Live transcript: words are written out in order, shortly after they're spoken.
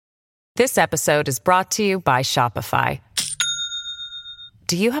This episode is brought to you by Shopify.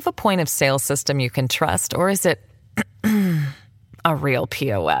 Do you have a point of sale system you can trust, or is it a real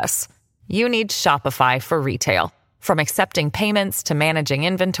POS? You need Shopify for retail. From accepting payments to managing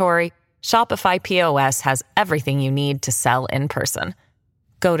inventory, Shopify POS has everything you need to sell in person.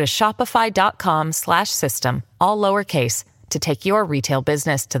 Go to shopify.com/system, all lowercase, to take your retail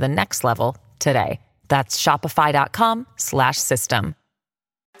business to the next level today. That's shopify.com/system.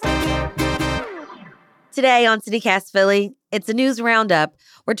 Today on CityCast Philly, it's a news roundup.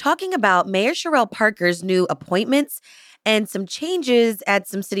 We're talking about Mayor Sherrell Parker's new appointments and some changes at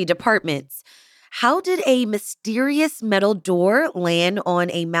some city departments. How did a mysterious metal door land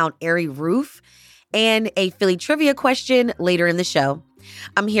on a Mount Airy roof? And a Philly trivia question later in the show.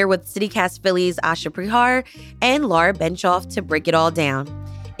 I'm here with CityCast Philly's Asha Prihar and Laura Benchoff to break it all down.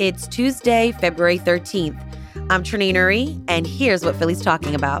 It's Tuesday, February 13th. I'm Trenae Nuri, and here's what Philly's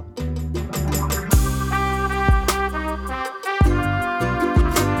talking about.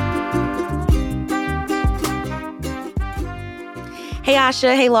 Hey,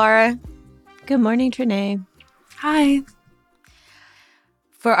 Asha. Hey, Laura. Good morning, Trenae. Hi.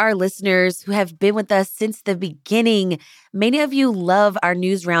 For our listeners who have been with us since the beginning, many of you love our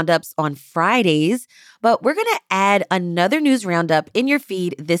news roundups on Fridays, but we're going to add another news roundup in your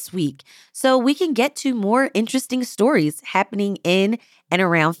feed this week so we can get to more interesting stories happening in and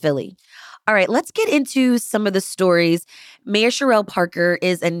around Philly. All right, let's get into some of the stories. Mayor Sherrell Parker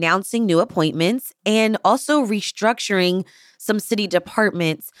is announcing new appointments and also restructuring some city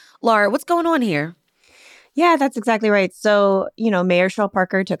departments. Laura, what's going on here? Yeah, that's exactly right. So, Mayor Sherrell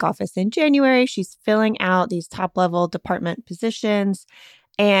Parker took office in January. She's filling out these top-level department positions.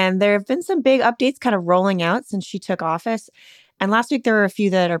 And there have been some big updates kind of rolling out since she took office. And last week, there were a few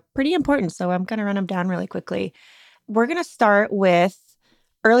that are pretty important. So I'm going to run them down really quickly. We're going to start with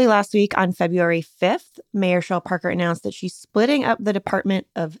early last week on February 5th, Mayor Sherrell Parker announced that she's splitting up the Department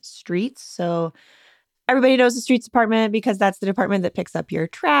of Streets. So everybody knows the Streets Department because that's the department that picks up your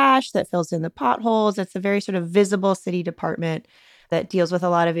trash, that fills in the potholes. It's a very sort of visible city department that deals with a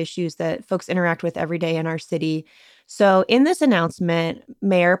lot of issues that folks interact with every day in our city. So in this announcement,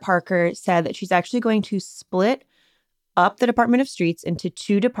 Mayor Parker said that she's actually going to split up the Department of Streets into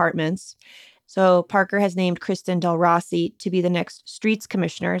two departments. So Parker has named Kristen Del Rossi to be the next streets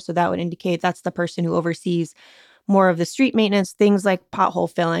commissioner. So that would indicate that's the person who oversees more of the street maintenance, things like pothole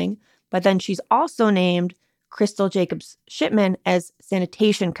filling. But then she's also named Crystal Jacobs Shipman as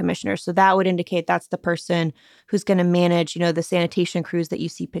sanitation commissioner. So that would indicate that's the person who's going to manage, the sanitation crews that you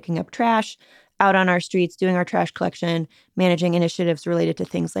see picking up trash out on our streets, doing our trash collection, managing initiatives related to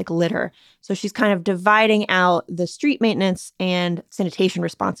things like litter. So she's kind of dividing out the street maintenance and sanitation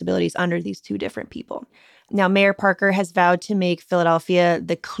responsibilities under these two different people. Now, Mayor Parker has vowed to make Philadelphia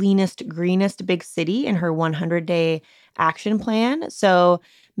the cleanest, greenest big city in her 100-day action plan. So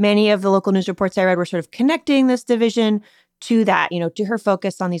many of the local news reports I read were sort of connecting this division to that, to her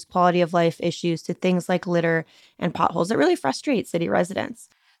focus on these quality of life issues, to things like litter and potholes that really frustrate city residents.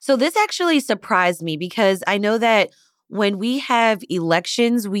 So this actually surprised me because I know that when we have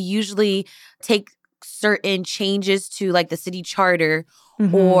elections, we usually take certain changes to like the city charter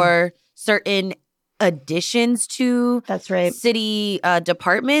or certain additions to city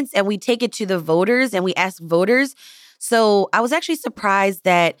departments, and we take it to the voters and we ask voters. So I was actually surprised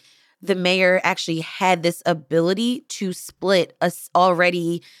that the mayor actually had this ability to split a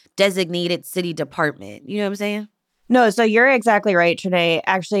already designated city department. You know what I'm saying? No, so you're exactly right, Trenae.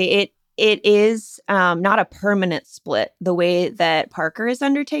 Actually, it is not a permanent split the way that Parker is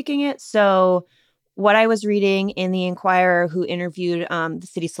undertaking it. So what I was reading in the Inquirer, who interviewed the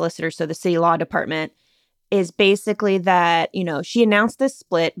city solicitor, so the city law department, is basically that, she announced this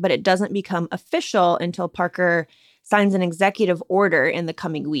split, but it doesn't become official until Parker signs an executive order in the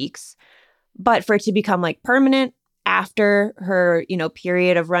coming weeks. But for it to become permanent, after her,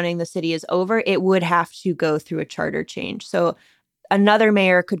 period of running the city is over, it would have to go through a charter change. So another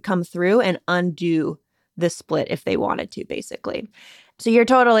mayor could come through and undo the split if they wanted to, basically. So you're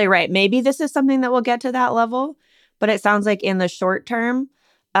totally right. Maybe this is something that will get to that level, but it sounds like in the short term,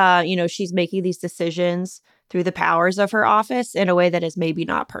 she's making these decisions through the powers of her office in a way that is maybe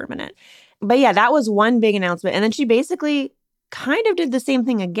not permanent. But yeah, that was one big announcement. And then she basically kind of did the same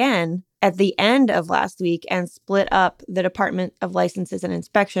thing again at the end of last week and split up the Department of Licenses and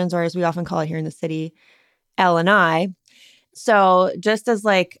Inspections, or as we often call it here in the city, L&I. So just as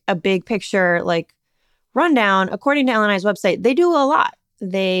a big picture, rundown, according to L&I's website, they do a lot.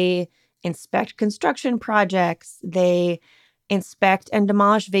 They inspect construction projects, they inspect and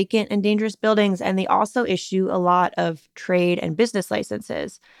demolish vacant and dangerous buildings, and they also issue a lot of trade and business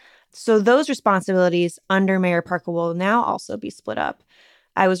licenses. So those responsibilities under Mayor Parker will now also be split up.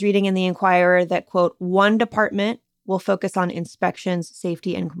 I was reading in the Inquirer that, quote, one department will focus on inspections,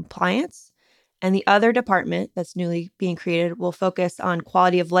 safety, and compliance. And the other department that's newly being created will focus on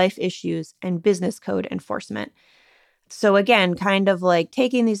quality of life issues and business code enforcement. So again, kind of like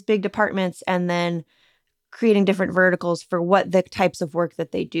taking these big departments and then creating different verticals for what the types of work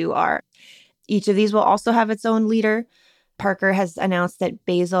that they do are. Each of these will also have its own leader. Parker has announced that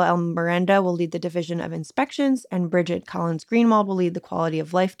Basil L. Miranda will lead the Division of Inspections and Bridget Collins Greenwald will lead the Quality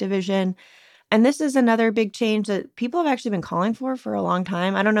of Life Division. And this is another big change that people have actually been calling for a long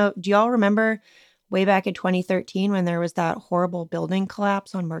time. I don't know. Do y'all remember way back in 2013 when there was that horrible building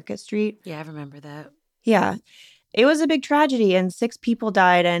collapse on Market Street? Yeah, I remember that. Yeah. It was a big tragedy and 6 people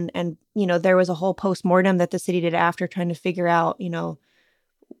died. And there was a whole postmortem that the city did after trying to figure out,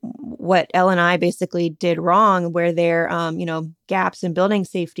 what L&I basically did wrong, where their, gaps in building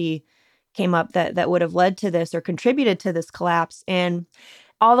safety came up that would have led to this or contributed to this collapse. And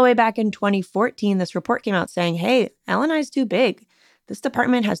all the way back in 2014, this report came out saying, hey, L&I is too big. This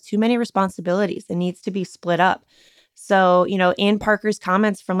department has too many responsibilities. It needs to be split up. So, in Parker's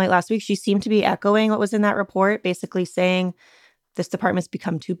comments from late last week, she seemed to be echoing what was in that report, basically saying this department's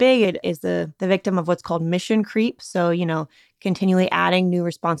become too big. It is the victim of what's called mission creep. So, continually adding new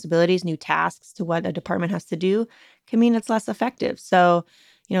responsibilities, new tasks to what a department has to do can mean it's less effective. So,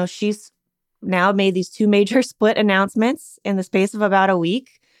 she's now made these 2 major split announcements in the space of about a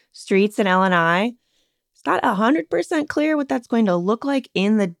week, streets and L&I. It's not 100% clear what that's going to look like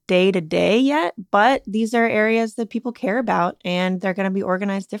in the day-to-day yet, but these are areas that people care about, and they're going to be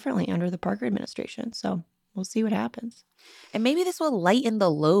organized differently under the Parker administration. So we'll see what happens. And maybe this will lighten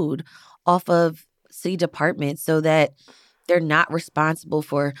the load off of city departments so that they're not responsible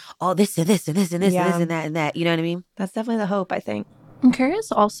for all this and this and this and this and this and that and that. You know what I mean? That's definitely the hope, I think. I'm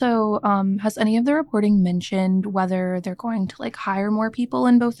curious also, has any of the reporting mentioned whether they're going to hire more people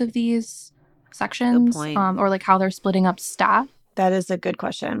in both of these sections? Good point. Or how they're splitting up staff? That is a good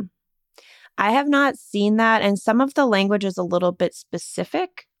question. I have not seen that. And some of the language is a little bit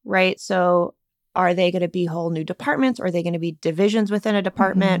specific, right? So are they going to be whole new departments? Or are they going to be divisions within a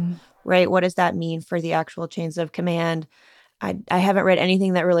department, right? What does that mean for the actual chains of command? I haven't read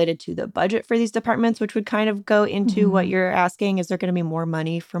anything that related to the budget for these departments, which would kind of go into what you're asking. Is there going to be more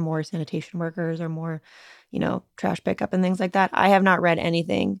money for more sanitation workers or more, trash pickup and things like that? I have not read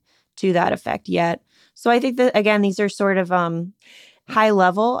anything to that effect yet. So I think that, again, these are sort of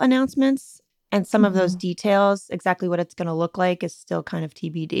high-level announcements, and some of those details, exactly what it's going to look like, is still kind of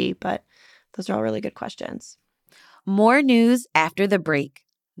TBD. But those are all really good questions. More news after the break.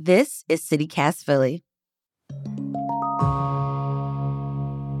 This is CityCast Philly.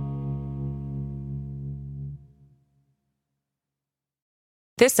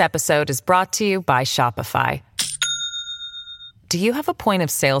 This episode is brought to you by Shopify. Do you have a point of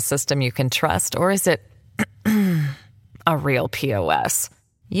sale system you can trust, or is it a real POS?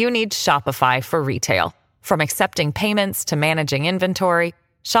 You need Shopify for retail. From accepting payments to managing inventory,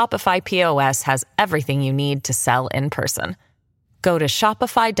 Shopify POS has everything you need to sell in person. Go to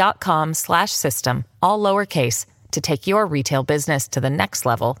shopify.com/system, all lowercase, to take your retail business to the next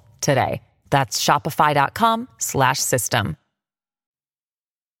level today. That's shopify.com/system.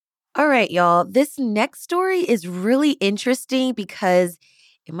 All right, y'all. This next story is really interesting because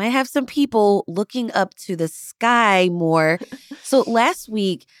it might have some people looking up to the sky more. So last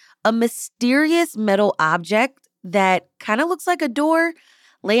week, a mysterious metal object that kind of looks like a door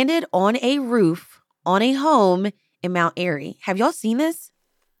landed on a roof on a home in Mount Airy. Have y'all seen this?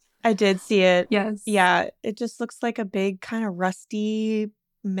 I did see it. Yes. Yeah, it just looks like a big kind of rusty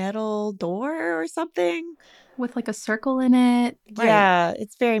metal door or something. With a circle in it. Right. Yeah,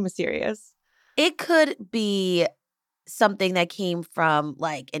 it's very mysterious. It could be something that came from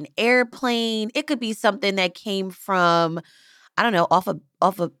an airplane. It could be something that came from, I don't know, off of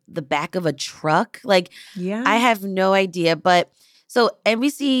the back of a truck. Yeah. I have no idea. But so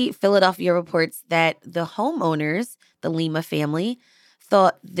NBC Philadelphia reports that the homeowners, the Lima family,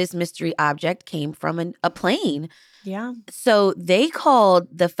 thought this mystery object came from a plane. Yeah. So they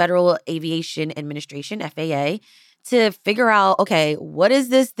called the Federal Aviation Administration, FAA, to figure out, okay, what is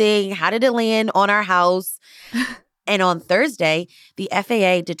this thing? How did it land on our house? And on Thursday, the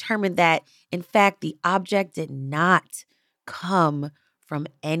FAA determined that, in fact, the object did not come from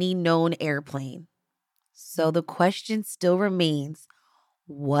any known airplane. So the question still remains,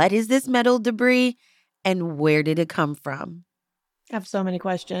 what is this metal debris and where did it come from? I have so many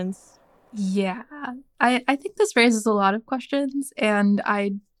questions. Yeah. I think this raises a lot of questions, and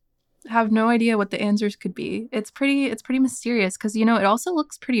I have no idea what the answers could be. It's pretty mysterious because, you know, it also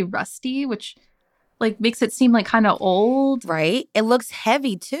looks pretty rusty, which like makes it seem like kind of old. Right? It looks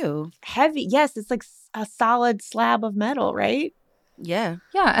heavy too. Heavy. Yes, it's like a solid slab of metal, right? Yeah.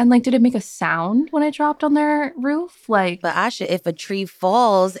 Yeah, and like, did it make a sound when it dropped on their roof? Like, But Asha, if a tree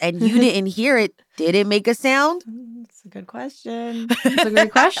falls and you didn't hear it, did it make a sound? That's a good question. it's a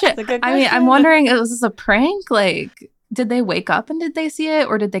great question. That's a good I mean, I'm question. wondering, was this a prank? Like, did they wake up and did they see it,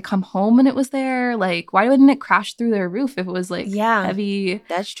 or did they come home and it was there? Like, why wouldn't it crash through their roof if it was like heavy?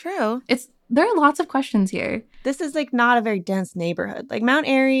 That's true. There are lots of questions here. This is like not a very dense neighborhood. Like Mount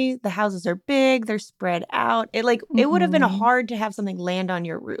Airy, the houses are big, they're spread out. It would have been hard to have something land on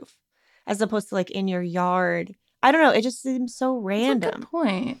your roof as opposed to like in your yard. I don't know. It just seems so random. That's a good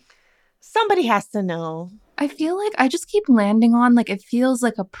point. Somebody has to know. I feel like I just keep landing on like it feels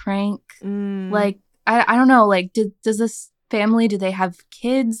like a prank. Like I don't know. Like does this family, do they have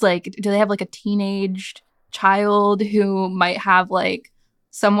kids? Like do they have like a teenaged child who might have like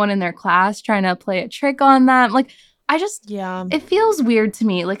someone in their class trying to play a trick on them? Like it feels weird to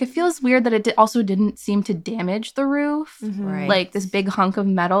me. Like it feels weird that it also didn't seem to damage the roof. Right. Like this big hunk of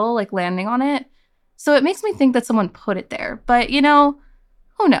metal like landing on it. So it makes me think that someone put it there. But you know,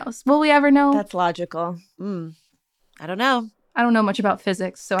 who knows? Will we ever know? That's logical. I don't know. I don't know much about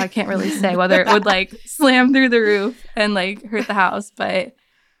physics, so I can't really say whether it would like slam through the roof and like hurt the house. But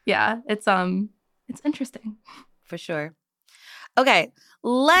yeah, it's interesting. For sure. Okay,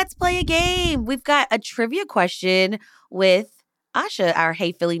 let's play a game. We've got a trivia question with Asha, our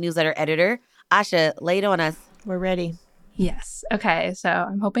Hey Philly newsletter editor. Asha, lay it on us. We're ready. Yes. Okay, so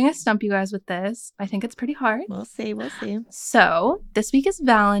I'm hoping I stump you guys with this. I think it's pretty hard. We'll see. So this week is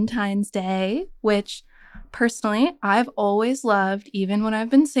Valentine's Day, which personally I've always loved, even when I've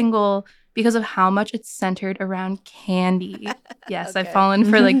been single, because of how much it's centered around candy. Yes, Okay. I've fallen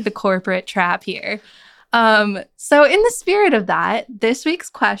for like the corporate trap here. So in the spirit of that, this week's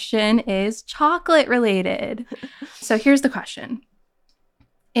question is chocolate related. So here's the question.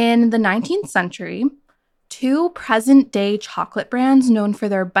 In the 19th century, two present-day chocolate brands known for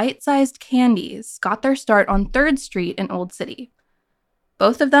their bite-sized candies got their start on 3rd Street in Old City.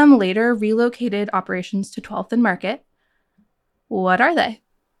 Both of them later relocated operations to 12th and Market. What are they?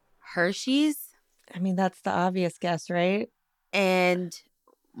 Hershey's I mean, that's the obvious guess, right? and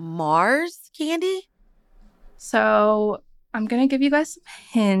Mars candy? So I'm going to give you guys some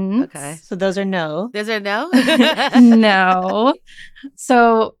hints. Okay. So those are no. There's a no? No.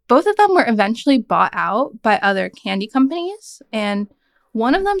 So both of them were eventually bought out by other candy companies, and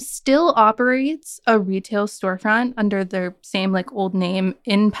one of them still operates a retail storefront under their same like old name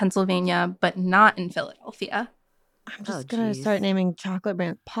in Pennsylvania, but not in Philadelphia. I'm just going to start naming chocolate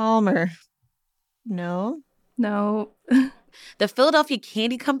brands. Palmer. No. The Philadelphia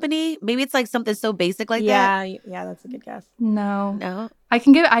Candy Company? Maybe it's like something so basic like Yeah, that's a good guess. No. that? No? I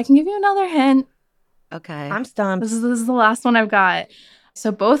can give you another hint. Okay. I'm stumped. This is the last one I've got.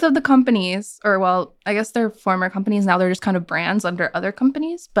 So both of the companies, or well, I guess they're former companies now, they're just kind of brands under other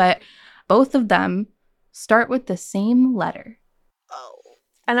companies, but both of them start with the same letter. Oh.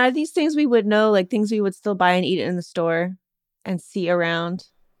 And are these things we would know, like things we would still buy and eat in the store and see around?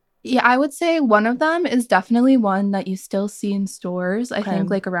 Yeah, I would say one of them is definitely one that you still see in stores, I think,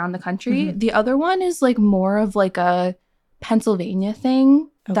 like around the country. Mhm. The other one is like more of like a Pennsylvania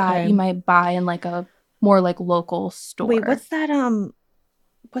thing that Okay. you might buy in like a more like local store. Wait, what's that?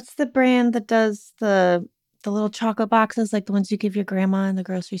 What's the brand that does the little chocolate boxes, like the ones you give your grandma in the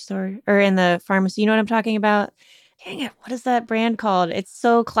grocery store or in the pharmacy? You know what I'm talking about? Dang it, what is that brand called? It's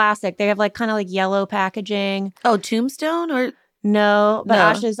so classic. They have like kind of like yellow packaging. Oh, Tombstone or No, but No.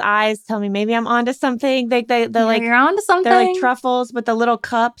 Asha's eyes tell me maybe I'm onto something. They're like you're onto something. they're like truffles with the little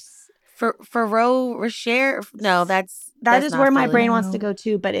cups. Ferrero Rocher? No, That that's is not where my Philly. brain wants No. to go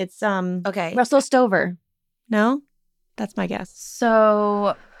to, but it's Okay. Russell Stover. No? That's my guess.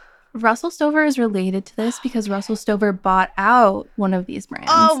 So Russell Stover is related to this because Russell Stover bought out one of these brands.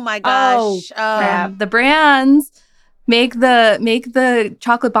 Oh my gosh. And the brands make the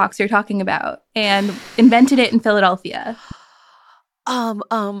chocolate box you're talking about and invented it in Philadelphia.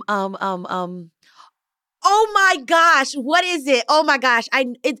 Oh my gosh, what is it? Oh my gosh.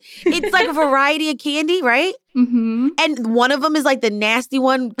 It's like a variety of candy, right? Mm-hmm. And one of them is like the nasty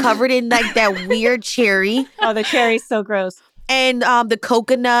one covered in like that weird cherry. Oh, the cherry's so gross. And the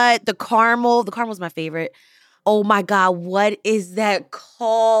coconut, the caramel. The caramel's my favorite. Oh my God, what is that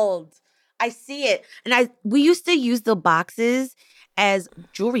called? I see it. And we used to use the boxes as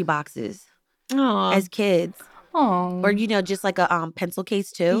jewelry boxes Oh, as kids. Oh. Or, just like a pencil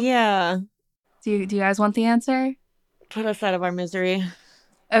case too. yeah. Do you guys want the answer? Put us out of our misery.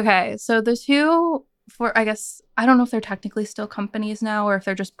 Okay, so the two, for I guess, I don't know if they're technically still companies now or if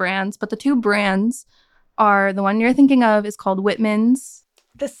they're just brands, but the two brands are, the one you're thinking of is called Whitman's.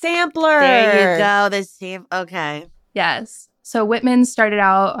 The sampler. There you go. The same. Okay. Yes. So Whitman's started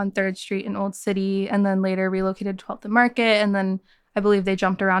out on 3rd Street in Old City and then later relocated to 12th and Market. And then I believe they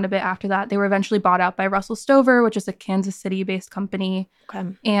jumped around a bit after that. They were eventually bought out by Russell Stover, which is a Kansas City-based company.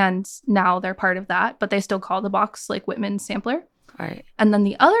 Okay. And now they're part of that, but they still call the box like Whitman's Sampler. All right. And then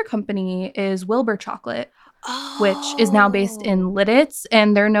the other company is Wilbur Chocolate, which is now based in Lidditz.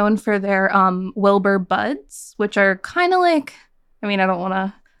 And they're known for their Wilbur Buds, which are kind of like, I mean, I don't want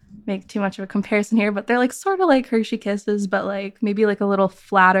to make too much of a comparison here, but they're like sort of like Hershey Kisses, but like maybe like a little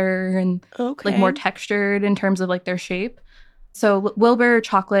flatter and like more textured in terms of like their shape. So Wilbur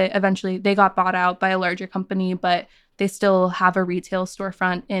Chocolate, eventually they got bought out by a larger company, but they still have a retail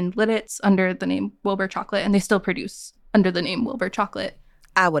storefront in Lidditz under the name Wilbur Chocolate, and they still produce under the name Wilbur Chocolate.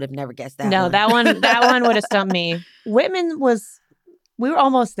 I would have never guessed that. No, one. that one would have stumped me. Whitman we were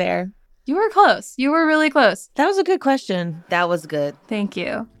almost there. You were close. You were really close. That was a good question. That was good. Thank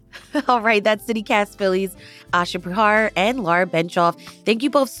you. All right, that's CityCast Philly's Asha Prihar and Laura Benchoff. Thank you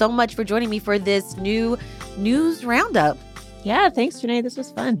both so much for joining me for this new news roundup. Yeah, thanks, Janae. This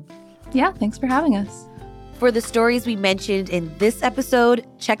was fun. Yeah, thanks for having us. For the stories we mentioned in this episode,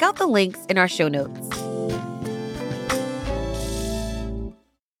 check out the links in our show notes.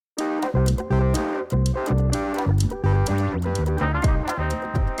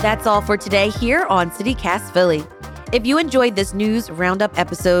 That's all for today here on CityCast Philly. If you enjoyed this news roundup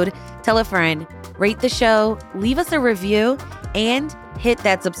episode, tell a friend, rate the show, leave us a review, and hit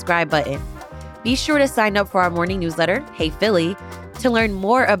that subscribe button. Be sure to sign up for our morning newsletter, Hey Philly, to learn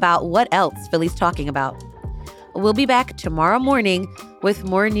more about what else Philly's talking about. We'll be back tomorrow morning with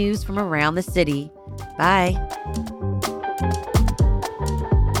more news from around the city. Bye.